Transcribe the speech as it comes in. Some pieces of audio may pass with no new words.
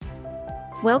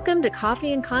Welcome to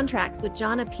Coffee and Contracts with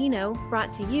John Apino,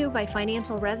 brought to you by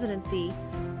Financial Residency.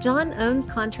 John owns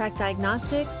Contract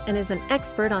Diagnostics and is an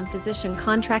expert on physician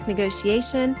contract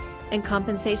negotiation and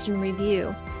compensation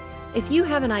review. If you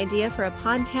have an idea for a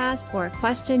podcast or a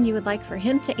question you would like for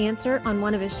him to answer on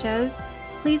one of his shows,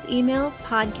 please email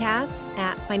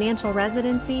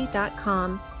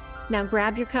podcast@financialresidency.com. Now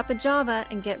grab your cup of Java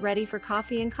and get ready for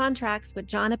Coffee and Contracts with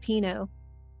John Apino.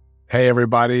 Hey,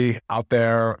 everybody out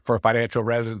there for Financial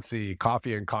Residency,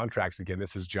 Coffee and Contracts. Again,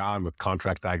 this is John with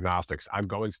Contract Diagnostics. I'm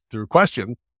going through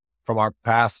questions from our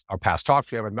past talks.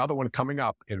 We have another one coming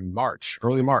up in March,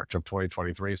 early March of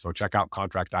 2023. So check out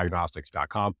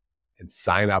contractdiagnostics.com and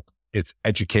sign up. It's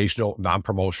educational,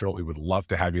 non-promotional. We would love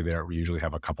to have you there. We usually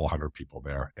have a couple hundred people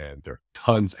there, and there are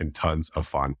tons and tons of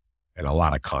fun and a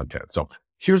lot of content. So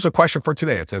here's a question for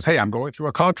today. It says, hey, I'm going through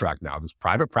a contract now. This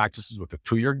private practice is with a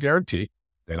 2-year guarantee.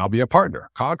 Then I'll be a partner.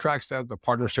 Contract says the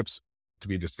partnership's to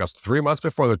be discussed 3 months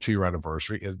before the 2-year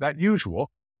anniversary. Is that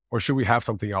usual, or should we have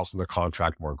something else in the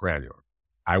contract more granular?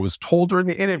 I was told during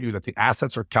the interview that the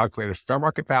assets are calculated fair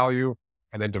market value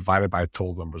and then divided by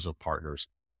total numbers of partners.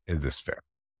 Is this fair?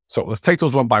 So let's take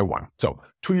those one by one. So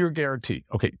 2-year guarantee.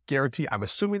 Okay, guarantee, I'm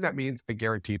assuming that means a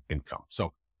guaranteed income.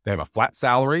 So they have a flat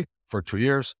salary for 2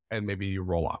 years and maybe you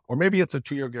roll up. Or maybe it's a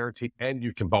 2-year guarantee and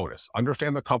you can bonus.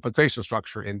 Understand the compensation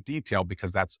structure in detail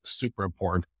because that's super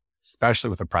important, especially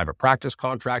with a private practice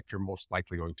contract. You're most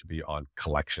likely going to be on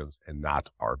collections and not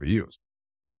RVUs.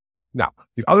 Now,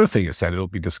 the other thing is that it'll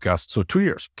be discussed. So 2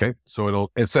 years, okay? So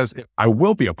it says, I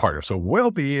will be a partner. So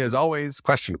will be is always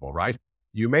questionable, right?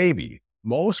 You may be.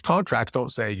 Most contracts don't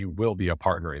say you will be a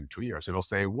partner in 2 years. It'll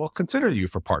say, we'll consider you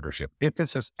for partnership if it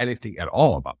says anything at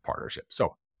all about partnership.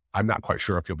 So I'm not quite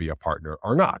sure if you'll be a partner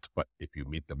or not, but if you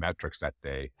meet the metrics that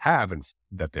they have and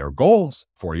that their goals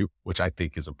for you, which I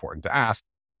think is important to ask,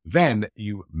 then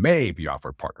you may be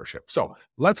offered partnership. So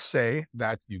let's say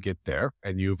that you get there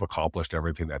and you've accomplished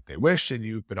everything that they wish and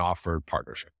you've been offered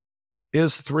partnership.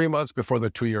 Is 3 months before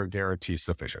the 2-year guarantee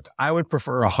sufficient? I would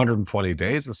prefer 120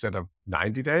 days instead of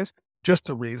 90 days. Just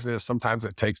the reason is sometimes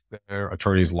it takes their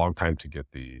attorneys a long time to get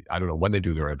when they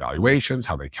do their evaluations,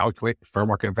 how they calculate fair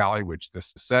market value, which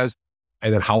this says,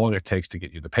 and then how long it takes to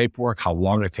get you the paperwork, how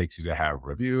long it takes you to have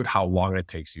reviewed, how long it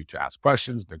takes you to ask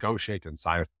questions, negotiate, and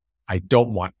sign it. I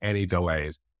don't want any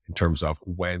delays in terms of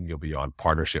when you'll be on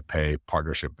partnership pay,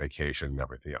 partnership vacation, and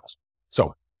everything else.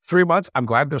 So 3 months, I'm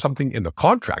glad there's something in the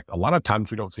contract. A lot of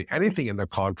times we don't see anything in the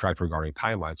contract regarding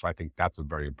timelines. So I think that's a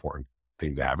very important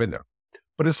thing to have in there.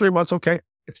 But is 3 months okay?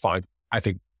 It's fine. I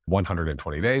think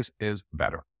 120 days is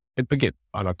better. And again,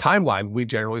 on a timeline, we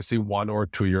generally see 1 or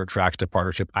 2 year tracks to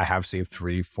partnership. I have seen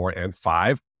 3, 4, and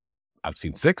 5. I've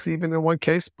seen 6 even in one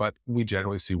case, but we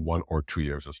generally see 1 or 2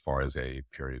 years as far as a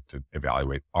period to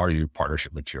evaluate, are you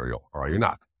partnership material or are you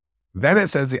not? Then it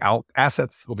says the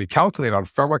assets will be calculated on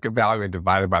fair market value and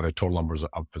divided by the total numbers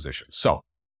of physicians. So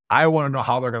I want to know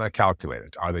how they're going to calculate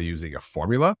it. Are they using a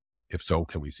formula? If so,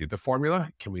 can we see the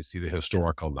formula? Can we see the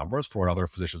historical numbers for what other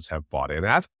physicians have bought in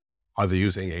at? Are they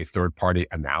using a third-party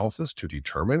analysis to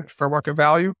determine fair market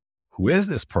value? Who is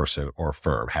this person or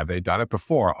firm? Have they done it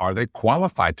before? Are they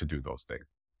qualified to do those things?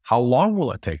 How long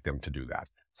will it take them to do that?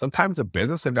 Sometimes a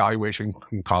business evaluation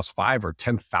can cost $5,000 or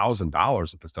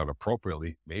 $10,000 if it's done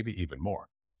appropriately, maybe even more.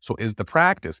 So is the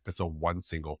practice, if it's a one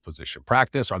single physician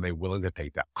practice, are they willing to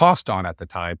take that cost on at the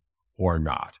time or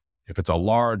not? If it's a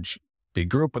big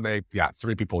group and they got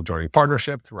 3 people joining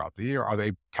partnership throughout the year, are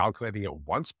they calculating it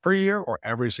once per year or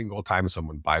every single time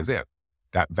someone buys in?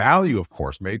 That value, of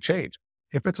course, may change.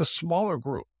 If it's a smaller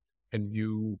group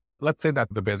and let's say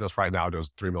that the business right now does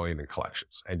 $3 million in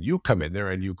collections and you come in there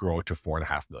and you grow it to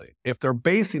 $4.5 million. If they're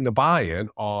basing the buy-in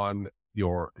on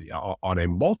a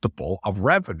multiple of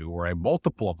revenue or a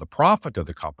multiple of the profit of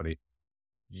the company,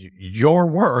 your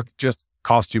work just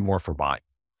costs you more for buying.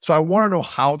 So I want to know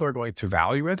how they're going to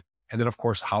value it. And then, of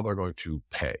course, how they're going to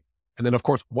pay. And then, of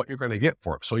course, what you're going to get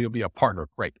for it. So you'll be a partner.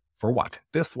 Great. For what?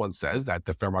 This one says that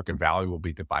the fair market value will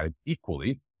be divided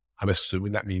equally. I'm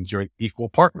assuming that means you're an equal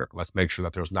partner. Let's make sure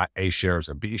that there's not A shares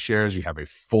and B shares. You have a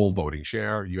full voting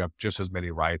share. You have just as many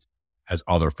rights as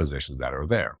other physicians that are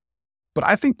there. But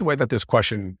I think the way that this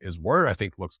question is worded, I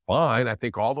think looks fine. I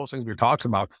think all those things we talked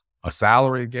about, a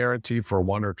salary guarantee for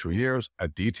 1 or 2 years, a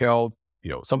detailed,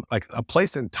 some like a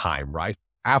place in time, right?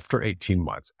 After 18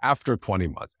 months, after 20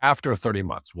 months, after 30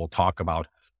 months, we'll talk about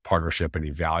partnership and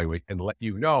evaluate and let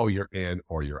you know you're in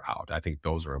or you're out. I think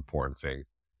those are important things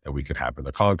that we could have in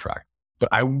the contract. But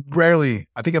I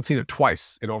think I've seen it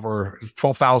twice in over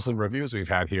 12,000 reviews we've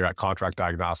had here at Contract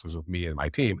Diagnostics with me and my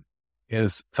team,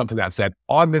 is something that said,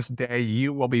 on this day,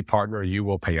 you will be partner, you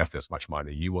will pay us this much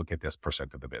money, you will get this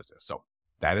percent of the business. So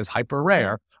that is hyper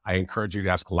rare. I encourage you to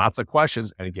ask lots of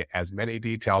questions and get as many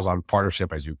details on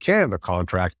partnership as you can in the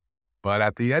contract. But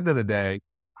at the end of the day,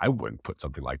 I wouldn't put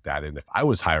something like that in if I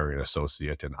was hiring an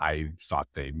associate and I thought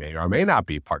they may or may not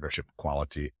be partnership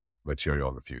quality material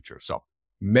in the future. So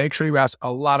make sure you ask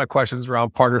a lot of questions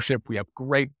around partnership. We have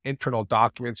great internal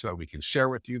documents that we can share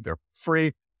with you. They're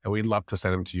free and we'd love to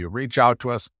send them to you. Reach out to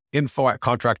us,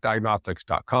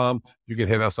 info@contractdiagnostics.com. You can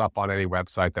hit us up on any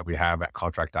website that we have at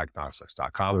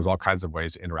contractdiagnostics.com. There's all kinds of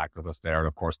ways to interact with us there. And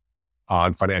of course,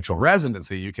 on Financial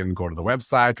Residency, you can go to the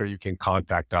website or you can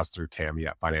contact us through Tammy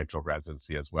at Financial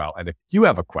Residency as well. And if you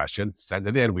have a question, send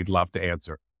it in. We'd love to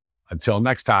answer. Until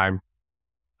next time,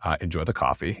 enjoy the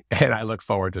coffee. And I look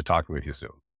forward to talking with you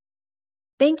soon.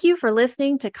 Thank you for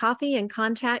listening to Coffee and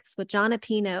Contracts with John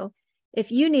Apino.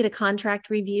 If you need a contract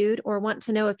reviewed or want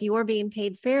to know if you're being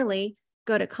paid fairly,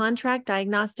 go to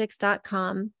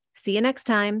contractdiagnostics.com. See you next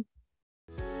time.